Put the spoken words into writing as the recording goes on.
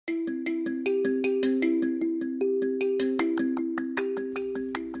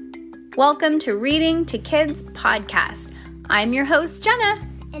Welcome to Reading to Kids podcast. I'm your host, Jenna.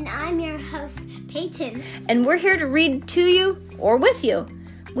 And I'm your host, Peyton. And we're here to read to you or with you.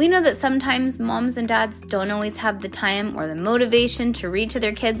 We know that sometimes moms and dads don't always have the time or the motivation to read to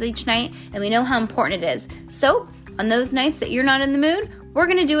their kids each night, and we know how important it is. So, on those nights that you're not in the mood, we're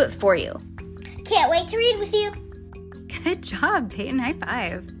going to do it for you. Can't wait to read with you. Good job, Peyton. High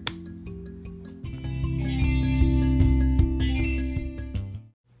five.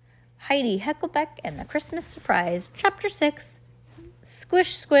 Heidi Heckelbeck and the Christmas Surprise, Chapter 6,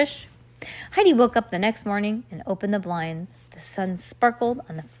 Squish, Squish. Heidi woke up the next morning and opened the blinds. The sun sparkled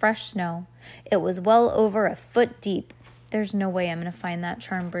on the fresh snow. It was well over a foot deep. There's no way I'm going to find that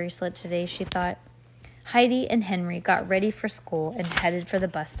charm bracelet today, she thought. Heidi and Henry got ready for school and headed for the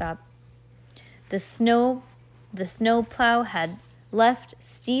bus stop. The snow plow had left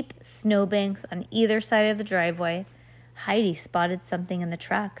steep snowbanks on either side of the driveway. Heidi spotted something in the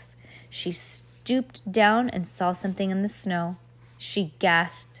tracks. She stooped down and saw something in the snow. She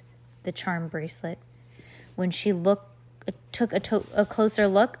gasped. The charm bracelet. When she took a closer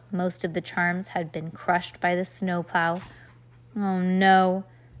look, most of the charms had been crushed by the snowplow. Oh no,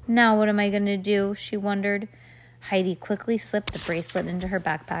 now what am I going to do? She wondered. Heidi quickly slipped the bracelet into her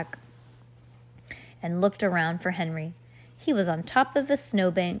backpack and looked around for Henry. He was on top of a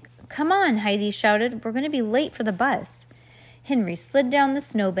snowbank. Come on, Heidi shouted. We're going to be late for the bus. Henry slid down the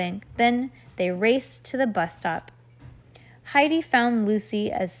snowbank. Then they raced to the bus stop. Heidi found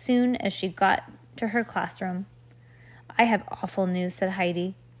Lucy as soon as she got to her classroom. I have awful news, said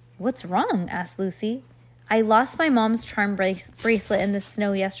Heidi. What's wrong? Asked Lucy. I lost my mom's charm bracelet in the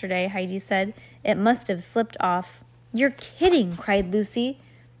snow yesterday, Heidi said. It must have slipped off. You're kidding, cried Lucy.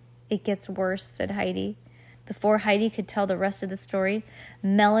 It gets worse, said Heidi. Before Heidi could tell the rest of the story,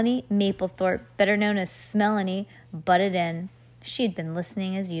 Melanie Mapplethorpe, better known as Smelanie, butted in. She had been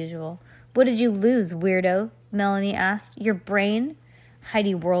listening as usual. What did you lose, weirdo? Melanie asked. Your brain?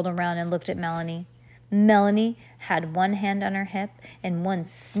 Heidi whirled around and looked at Melanie. Melanie had one hand on her hip and one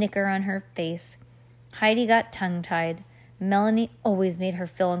snicker on her face. Heidi got tongue-tied. Melanie always made her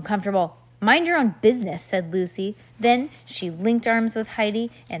feel uncomfortable. Mind your own business, said Lucy. Then she linked arms with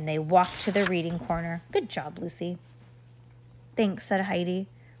Heidi and they walked to the reading corner. Good job, Lucy. Thanks, said Heidi.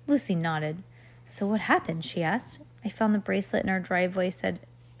 Lucy nodded. So what happened? She asked. I found the bracelet in our driveway,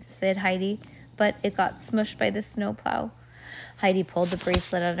 said Heidi, but it got smushed by the snowplow. Heidi pulled the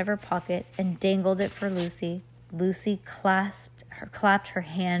bracelet out of her pocket and dangled it for Lucy. Lucy clapped her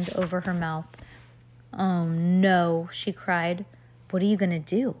hand over her mouth. Oh no, she cried. What are you going to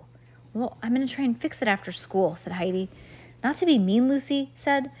do? Well, I'm going to try and fix it after school, said Heidi. Not to be mean, Lucy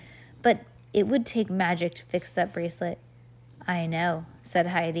said, but it would take magic to fix that bracelet. I know, said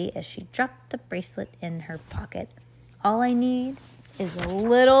Heidi as she dropped the bracelet in her pocket. All I need is a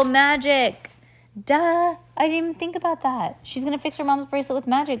little magic. Duh, I didn't even think about that. She's going to fix her mom's bracelet with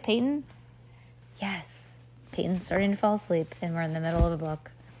magic, Peyton. Yes. Peyton's starting to fall asleep, and we're in the middle of a book.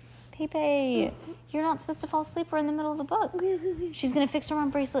 Pepe, you're not supposed to fall asleep. We're in the middle of a book. She's going to fix her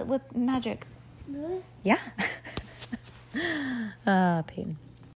mom's bracelet with magic. Really? Yeah. Peyton.